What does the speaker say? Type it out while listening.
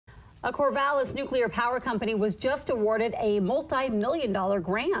A Corvallis nuclear power company was just awarded a multi-million-dollar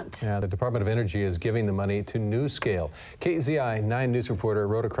grant. Yeah, the Department of Energy is giving the money to Nuscale. KZI 9 News reporter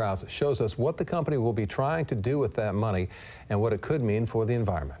Rhoda Krause shows us what the company will be trying to do with that money and what it could mean for the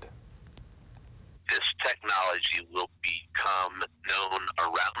environment. This technology will become known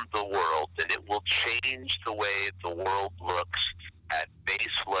around the world, and it will change the way the world looks at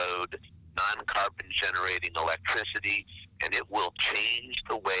baseload, non-carbon generating electricity, and it will change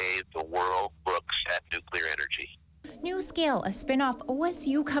the way the world looks at nuclear energy. Nuscale, a spin-off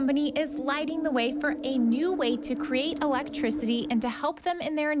OSU company, is lighting the way for a new way to create electricity, and to help them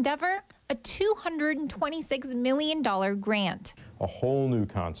in their endeavor, a $226 million grant. A whole new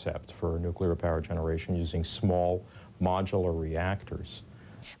concept for nuclear power generation using small modular reactors.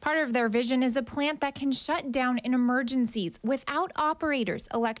 Part of their vision is a plant that can shut down in emergencies without operators,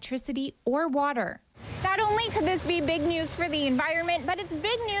 electricity, or water. Not only could this be big news for the environment, but it's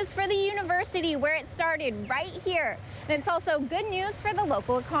big news for the university where it started, right here. And it's also good news for the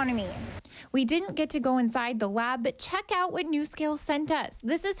local economy. We didn't get to go inside the lab, but check out what Nuscale sent us.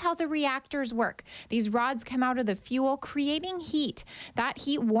 This is how the reactors work. These rods come out of the fuel, creating heat. That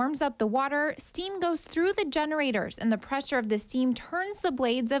heat warms up the water, steam goes through the generators, and the pressure of the steam turns the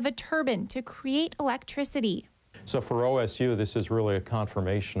blades of a turbine to create electricity. So for OSU, this is really a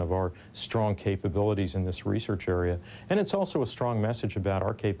confirmation of our strong capabilities in this research area. And it's also a strong message about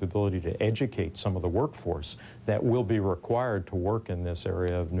our capability to educate some of the workforce that will be required to work in this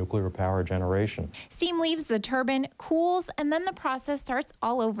area of nuclear power generation. Steam leaves the turbine, cools, and then the process starts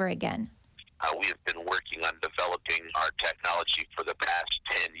all over again. We have been working on developing our technology for the past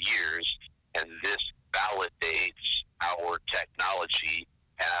 10 years, and this validates our technology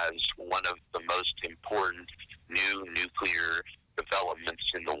as one of the most important new nuclear developments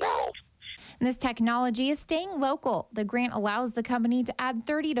in the world. And this technology is staying local. The grant allows the company to add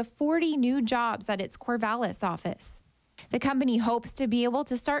 30 to 40 new jobs at its Corvallis office. The company hopes to be able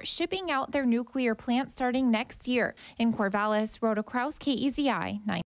to start shipping out their nuclear plant starting next year. In Corvallis, Rhoda Krause, KZI 9.